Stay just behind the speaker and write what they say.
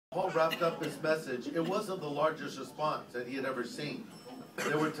Paul wrapped up his message. It wasn't the largest response that he had ever seen.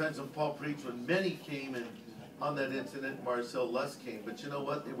 There were times when Paul preached when many came, and on that incident in Marseille, less came. But you know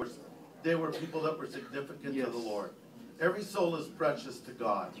what? They were people that were significant to the Lord. Every soul is precious to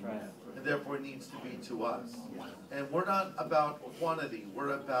God, and therefore needs to be to us. And we're not about quantity.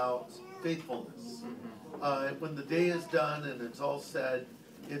 We're about faithfulness. When the day is done and it's all said,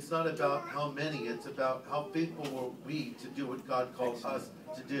 it's not about how many. It's about how faithful will we to do what God calls us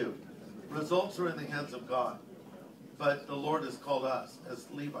to do. Results are in the hands of God. But the Lord has called us, as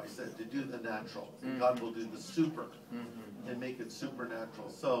Levi said, to do the natural. And God will do the super and make it supernatural.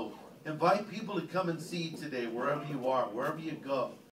 So invite people to come and see today, wherever you are, wherever you go.